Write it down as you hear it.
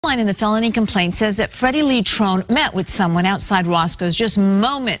Line in the felony complaint says that Freddie Trone met with someone outside Roscoe's just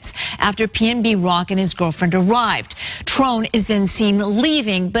moments after PnB Rock and his girlfriend arrived. Trone is then seen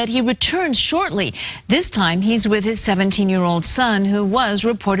leaving, but he returns shortly. This time he's with his 17-year-old son, who was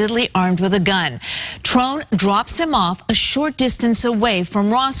reportedly armed with a gun. Trone drops him off a short distance away from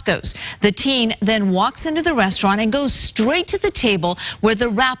Roscoe's. The teen then walks into the restaurant and goes straight to the table where the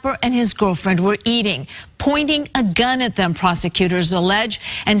rapper and his girlfriend were eating, pointing a gun at them, prosecutors allege,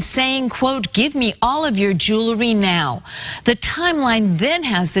 and saying, quote, "Give me all of your jewelry now." The timeline then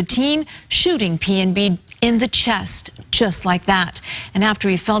has the teen shooting PnB in the chest, just like that. And after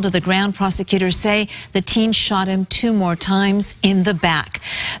he fell to the ground, prosecutors say the teen shot him 2 more times in the back.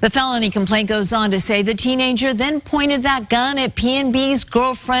 The felony complaint goes on to say the teenager then pointed that gun at PnB's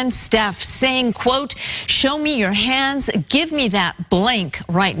girlfriend, Steph, saying, quote, "Show me your hands, give me that blank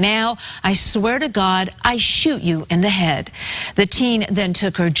right now. I swear to God, I shoot you in the head." The teen then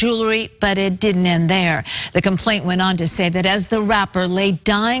took her jewelry, but it didn't end there. The complaint went on to say that as the rapper lay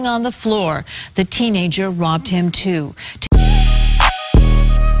dying on the floor, the teenager robbed him too.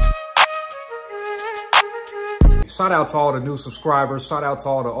 Shout out to all the new subscribers, shout out to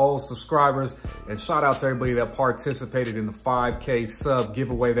all the old subscribers, and shout out to everybody that participated in the 5K sub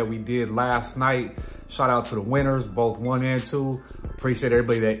giveaway that we did last night. Shout out to the winners, both 1 and 2. Appreciate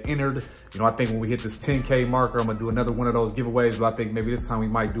everybody that entered. You know, I think when we hit this 10K marker, I'm gonna do another one of those giveaways, but I think maybe this time we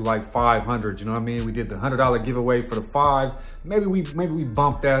might do like 500, you know what I mean? We did the $100 giveaway for the 5. Maybe we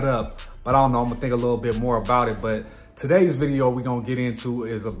bump that up, but I don't know, I'm gonna think a little bit more about it. But today's video we're gonna get into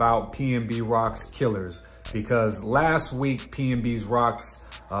is about PnB Rock's killers, because last week PnB Rock's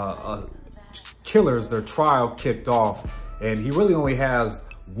killers, their trial kicked off, and he really only has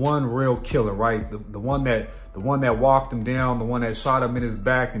one real killer, right? The one that walked him down, the one that shot him in his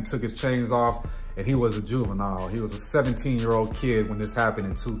back and took his chains off, and he was a juvenile. He was a 17-year-old kid when this happened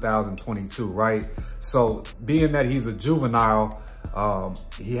in 2022, right? So being that he's a juvenile,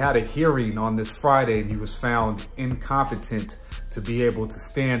 he had a hearing on this Friday and he was found incompetent to be able to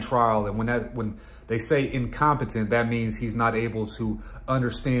stand trial. And when they say incompetent, that means he's not able to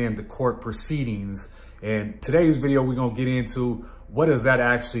understand the court proceedings. And today's video, we're gonna get into what does that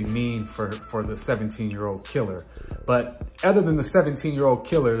actually mean for the 17-year-old killer. But other than the 17-year-old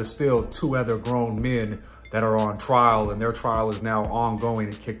killer, there's still 2 other grown men that are on trial, and their trial is now ongoing.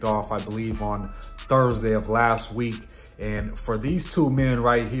 It kicked off, I believe, on Thursday of last week. And for these 2 men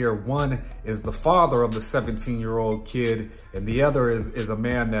right here, one is the father of the 17-year-old kid, and the other is a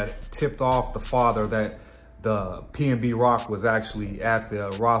man that tipped off the father that the PnB Rock was actually at the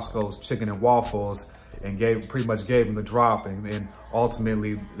Roscoe's Chicken and Waffles, and pretty much gave him the drop. And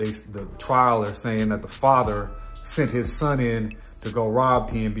ultimately, the trial are saying that the father sent his son in to go rob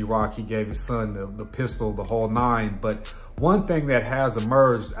PnB Rock. He gave his son the pistol, the whole 9. But one thing that has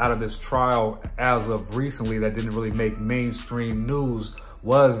emerged out of this trial as of recently that didn't really make mainstream news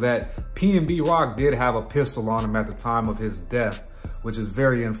was that PnB Rock did have a pistol on him at the time of his death, which is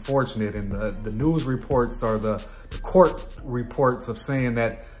very unfortunate. And the news reports, or the court reports, of saying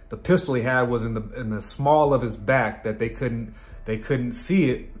that the pistol he had was in the small of his back, that they couldn't see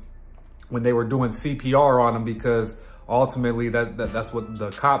it when they were doing CPR on him, because ultimately that's what the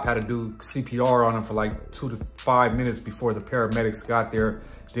cop had to do, CPR on him for like 2 to 5 minutes before the paramedics got there.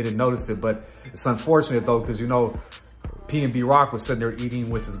 Didn't notice it. But it's unfortunate though, because you know, PnB Rock was sitting there eating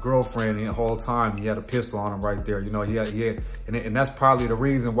with his girlfriend, and the whole time he had a pistol on him right there. You know, and that's probably the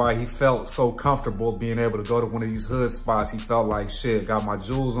reason why he felt so comfortable being able to go to one of these hood spots. He felt like, shit, got my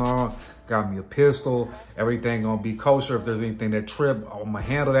jewels on, got me a pistol, everything gonna be kosher. If there's anything that trip, I'm gonna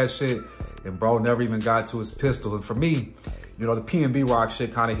handle that shit. And bro never even got to his pistol. And for me, you know, the PnB Rock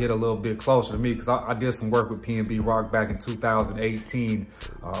shit kind of hit a little bit closer to me, because I did some work with PnB Rock back in 2018.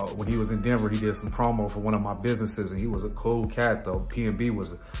 When he was in Denver, he did some promo for one of my businesses, and he was a cool cat though. PnB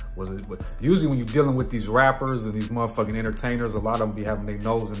was usually when you're dealing with these rappers and these motherfucking entertainers, a lot of them be having their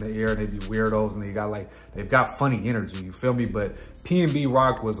nose in the air, and they be weirdos, and they've got funny energy, you feel me? But PnB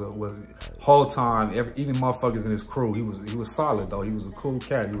Rock was whole time, even motherfuckers in his crew, he was solid though. He was a cool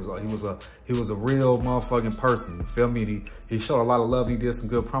cat. He was a real motherfucking person, you feel me? And he showed a lot of love, and he did some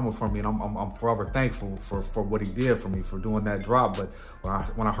good promo for me, and I'm forever thankful for what he did for me, for doing that drop. But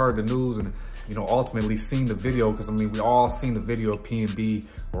when I heard the news and, you know, ultimately seen the video, because I mean, we all seen the video of PnB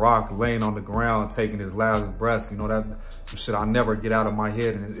Rock laying on the ground taking his last breaths, you know, that some shit I'll never get out of my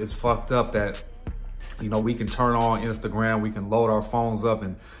head. And it's fucked up that You know, we can turn on Instagram, we can load our phones up,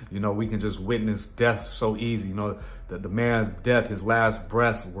 and, you know, we can just witness death so easy. You know, the man's death, his last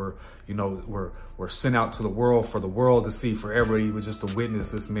breaths were, you know, were sent out to the world for the world to see, for everybody, but just to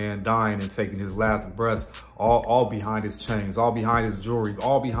witness this man dying and taking his last breaths, all behind his chains, all behind his jewelry,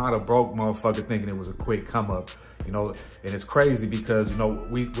 all behind a broke motherfucker thinking it was a quick come up. You know, and it's crazy because, you know,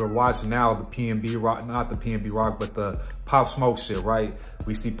 we're watching now the PnB Rock, not the PnB Rock, but the Pop Smoke shit, right?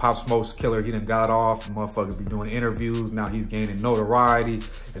 We see Pop Smoke's killer, he done got off, the motherfucker be doing interviews, now he's gaining notoriety.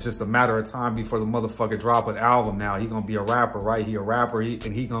 It's just a matter of time before the motherfucker drop an album now. He gonna be a rapper, right? He a rapper, and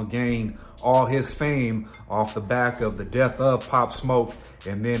he gonna gain all his fame off the back of the death of Pop Smoke.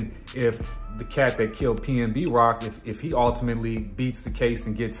 And then if the cat that killed PnB Rock, if he ultimately beats the case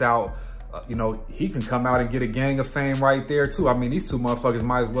and gets out, you know, he can come out and get a gang of fame right there too. I mean, these two motherfuckers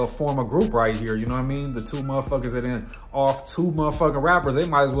might as well form a group right here. You know what I mean? The two motherfuckers that in off two motherfucking rappers, they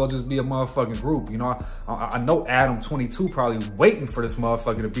might as well just be a motherfucking group. You know, I know Adam 22 probably waiting for this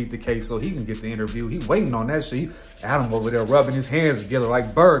motherfucker to beat the case so he can get the interview. He waiting on that shit. Adam over there rubbing his hands together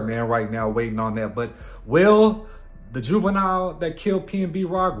like Birdman right now, waiting on that. But will the juvenile that killed PnB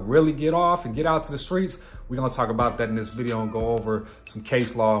Rock really get off and get out to the streets? We're gonna talk about that in this video and go over some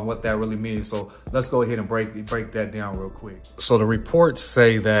case law and what that really means. So let's go ahead and break that down real quick. So the reports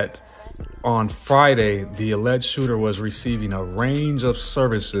say that on Friday, the alleged shooter was receiving a range of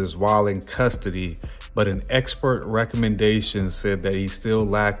services while in custody, but an expert recommendation said that he still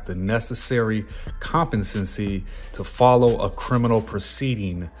lacked the necessary competency to follow a criminal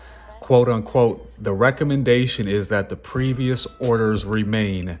proceeding. Quote unquote, the recommendation is that the previous orders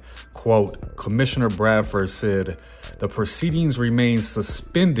remain. Quote, Commissioner Bradford said, the proceedings remain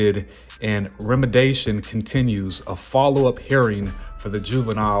suspended and remediation continues. A follow-up hearing for the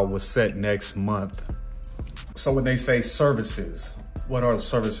juvenile was set next month. So when they say services, what are the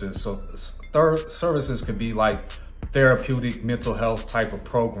services? So services could be like therapeutic mental health type of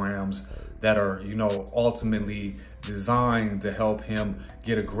programs that are, you know, ultimately designed to help him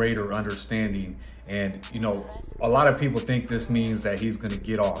get a greater understanding. And, you know, a lot of people think this means that he's going to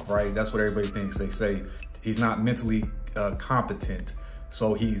get off, right? That's what everybody thinks. They say he's not mentally competent,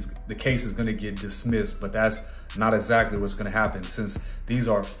 so the case is going to get dismissed, but that's not exactly what's going to happen, since these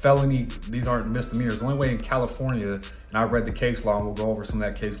are felony, these aren't misdemeanors. The only way in California, and I read the case law, and we'll go over some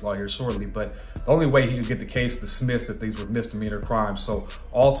of that case law here shortly, but the only way he could get the case dismissed if these were misdemeanor crimes. So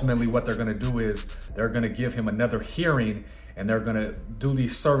ultimately what they're going to do is they're going to give him another hearing, and they're going to do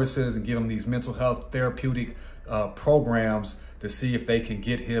these services and give him these mental health therapeutic programs to see if they can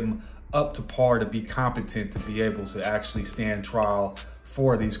get him up to par to be competent to be able to actually stand trial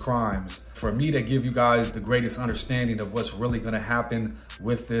for these crimes. For me to give you guys the greatest understanding of what's really going to happen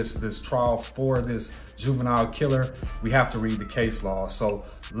with this trial for this juvenile killer, we have to read the case law. So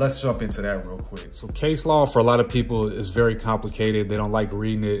let's jump into that real quick. So case law for a lot of people is very complicated. They don't like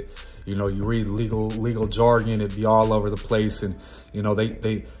reading it. You know, you read legal jargon, it'd be all over the place, and you know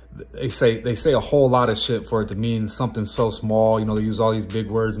they say a whole lot of shit for it to mean something so small. You know, they use all these big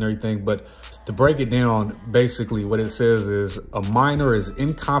words and everything, but to break it down, basically what it says is a minor is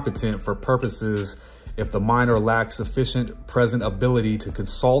incompetent for purposes if the minor lacks sufficient present ability to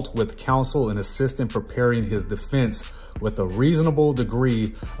consult with counsel and assist in preparing his defense with a reasonable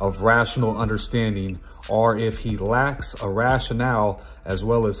degree of rational understanding, or if he lacks a rationale as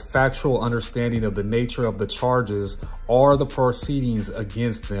well as factual understanding of the nature of the charges or the proceedings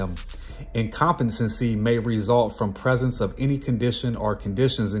against them. Incompetency may result from presence of any condition or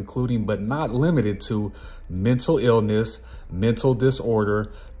conditions including but not limited to mental illness, mental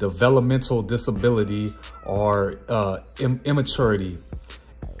disorder, developmental disability, or immaturity.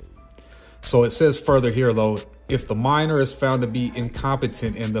 So it says further here though, if the minor is found to be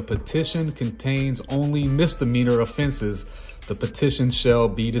incompetent and the petition contains only misdemeanor offenses, the petition shall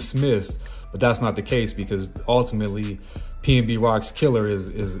be dismissed. But that's not the case, because ultimately PnB Rock's killer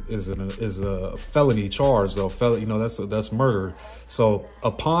is a felony charge, though. You know, that's murder. So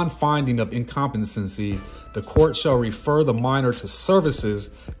upon finding of incompetency, the court shall refer the minor to services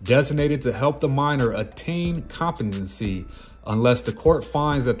designated to help the minor attain competency, unless the court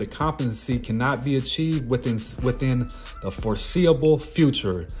finds that the competency cannot be achieved within the foreseeable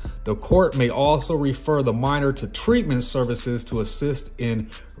future. The court may also refer the minor to treatment services to assist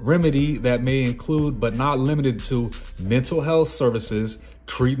in remedy that may include but not limited to mental health services,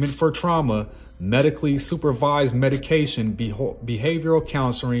 treatment for trauma, medically supervised medication, behavioral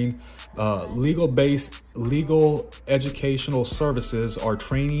counseling, legal educational services, or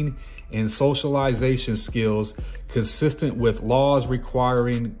training and socialization skills consistent with laws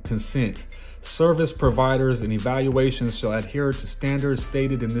requiring consent. Service providers and evaluations shall adhere to standards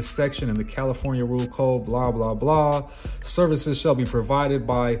stated in this section in the California Rule Code, blah, blah, blah. Services shall be provided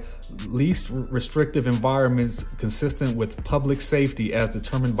by least restrictive environments consistent with public safety as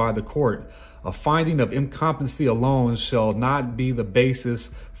determined by the court. A finding of incompetency alone shall not be the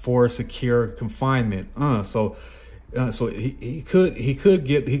basis for secure confinement. So he could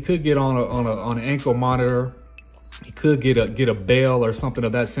get on an ankle monitor. He could get a bail or something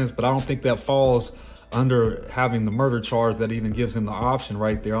of that sense, but I don't think that falls under having the murder charge that even gives him the option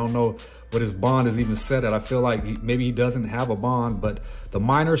right there. I don't know what his bond is even set at. I feel like maybe he doesn't have a bond, but the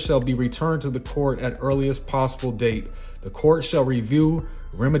minor shall be returned to the court at earliest possible date. The court shall review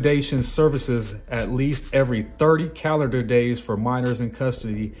remediation services at least every 30 calendar days for minors in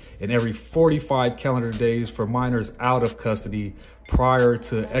custody and every 45 calendar days for minors out of custody prior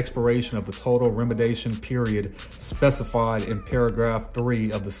to expiration of the total remediation period specified in paragraph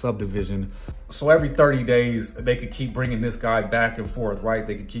 3 of the subdivision. So every 30 days, they could keep bringing this guy back and forth, right?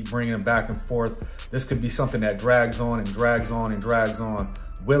 They could keep bringing him back and forth. This could be something that drags on and drags on and drags on.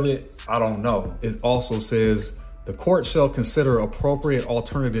 Will it? I don't know. It also says, the court shall consider appropriate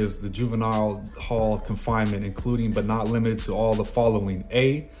alternatives to juvenile hall confinement, including but not limited to all the following.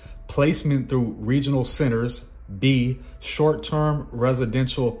 A, placement through regional centers. B, short-term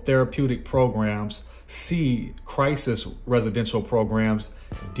residential therapeutic programs. C, crisis residential programs.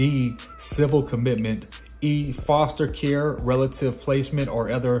 D, civil commitment. E, foster care, relative placement, or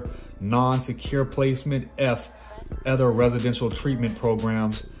other non-secure placement. F, other residential treatment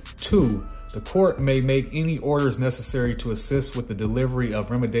programs. 2, the court may make any orders necessary to assist with the delivery of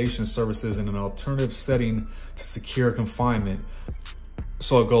remediation services in an alternative setting to secure confinement.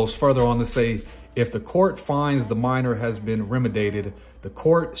 So it goes further on to say, if the court finds the minor has been remediated, the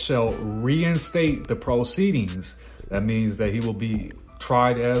court shall reinstate the proceedings. That means that he will be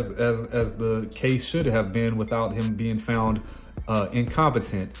tried as the case should have been without him being found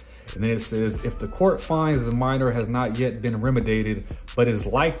incompetent. And then it says, if the court finds the minor has not yet been remediated, but is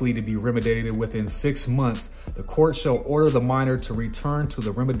likely to be remediated within 6 months, the court shall order the minor to return to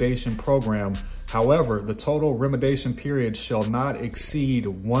the remediation program. However, the total remediation period shall not exceed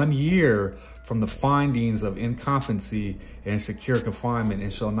 1 year from the findings of incompetency and secure confinement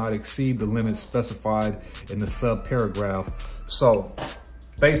and shall not exceed the limits specified in the subparagraph. So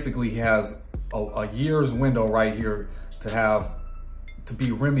basically he has a year's window right here to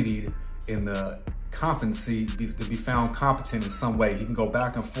be remedied in the competency, to be found competent in some way. He can go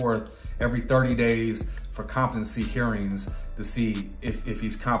back and forth every 30 days for competency hearings to see if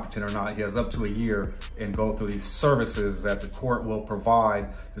he's competent or not. He has up to a year and go through these services that the court will provide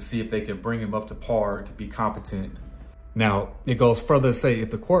to see if they can bring him up to par to be competent. Now, it goes further to say,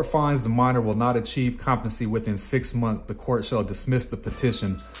 if the court finds the minor will not achieve competency within 6 months, the court shall dismiss the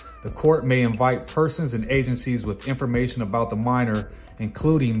petition. The court may invite persons and agencies with information about the minor,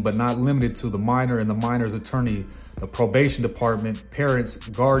 including but not limited to the minor and the minor's attorney, the probation department, parents,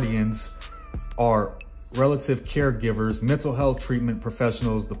 guardians, or relative caregivers, mental health treatment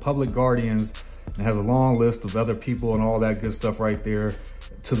professionals, the public guardians, and has a long list of other people and all that good stuff right there,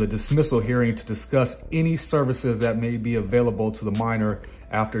 to the dismissal hearing to discuss any services that may be available to the minor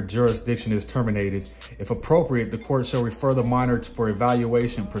after jurisdiction is terminated. If appropriate, the court shall refer the minor for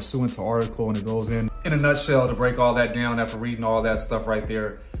evaluation pursuant to article, and it goes in a nutshell to break all that down after reading all that stuff right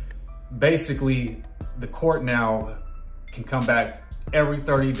there. Basically, the court now can come back every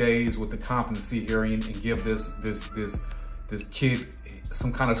 30 days with the competency hearing and give this kid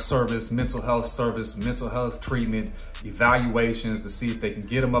some kind of service, mental health treatment, evaluations to see if they can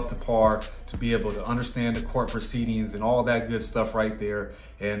get him up to par, to be able to understand the court proceedings and all that good stuff right there.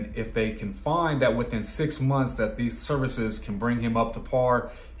 And if they can find that within 6 months that these services can bring him up to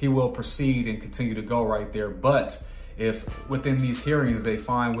par, he will proceed and continue to go right there. But if within these hearings they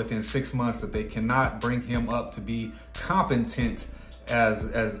find within 6 months that they cannot bring him up to be competent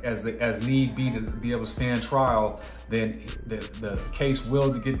as need be to be able to stand trial, then the case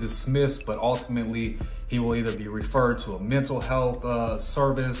will get dismissed, but ultimately he will either be referred to a mental health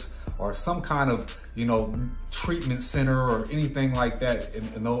service or some kind of, treatment center or anything like that,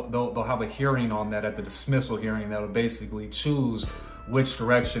 and they'll have a hearing on that at the dismissal hearing that'll basically choose which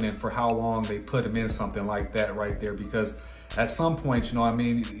direction and for how long they put him in something like that right there. Because at some point,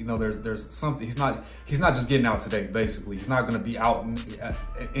 there's something, he's not just getting out today, basically. He's not going to be out at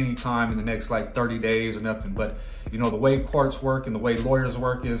any time in the next 30 days or nothing. But, the way courts work and the way lawyers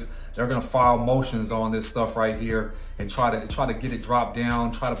work is they're going to file motions on this stuff right here and try to get it dropped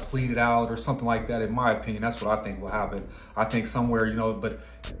down, try to plead it out or something like that. In my opinion, that's what I think will happen. I think somewhere, but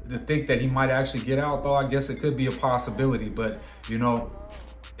to think that he might actually get out, though, I guess it could be a possibility. But,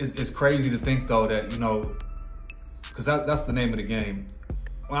 it's crazy to think though that, you know, because that's the name of the game.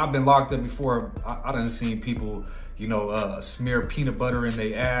 When I've been locked up before, I done seen people, you know, smear peanut butter in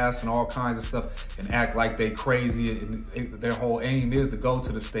their ass and all kinds of stuff and act like they crazy. And their whole aim is to go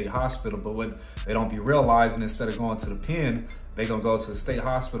to the state hospital. But what they don't be realizing, instead of going to the pen, they gonna go to the state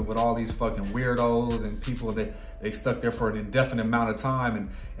hospital with all these fucking weirdos and people that they stuck there for an indefinite amount of time. And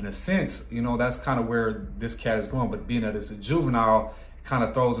in a sense, you know, that's kind of where this cat is going. But being that it's a juvenile, it kind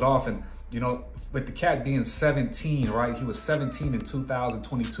of throws it off. And, you know, with the cat being 17, right? He was 17 in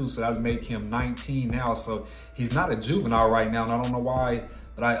 2022, so that would make him 19 now. So he's not a juvenile right now, and I don't know why,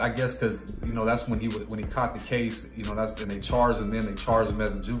 but I guess because, you know, that's when he caught the case, you know, and they charged him then, they charged him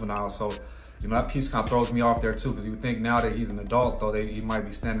as a juvenile. So, you know, that piece kind of throws me off there too, because you would think now that he's an adult, though, he might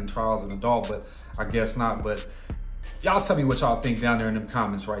be standing trial as an adult, but I guess not. But y'all tell me what y'all think down there in them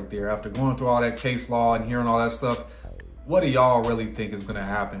comments right there. After going through all that case law and hearing all that stuff, what do y'all really think is going to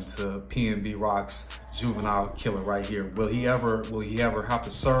happen to PnB Rock's juvenile killer right here? Will he ever have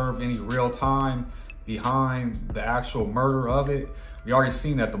to serve any real time behind the actual murder of it? We already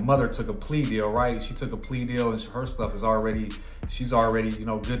seen that the mother took a plea deal, right? She took a plea deal and her stuff is she's already, you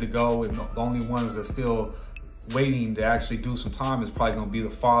know, good to go. And the only ones that still waiting to actually do some time is probably going to be the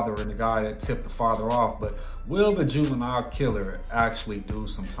father and the guy that tipped the father off. But will the juvenile killer actually do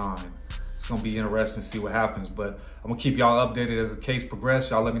some time? It's gonna be interesting to see what happens, but I'm gonna keep y'all updated as the case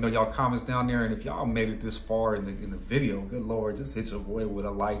progresses. Y'all let me know y'all comments down there, and if y'all made it this far in the video, good Lord, just hit your boy with a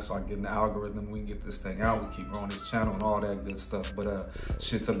like so I get in the algorithm. We can get this thing out. We keep growing this channel and all that good stuff. But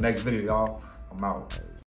shit, till the next video, y'all. I'm out.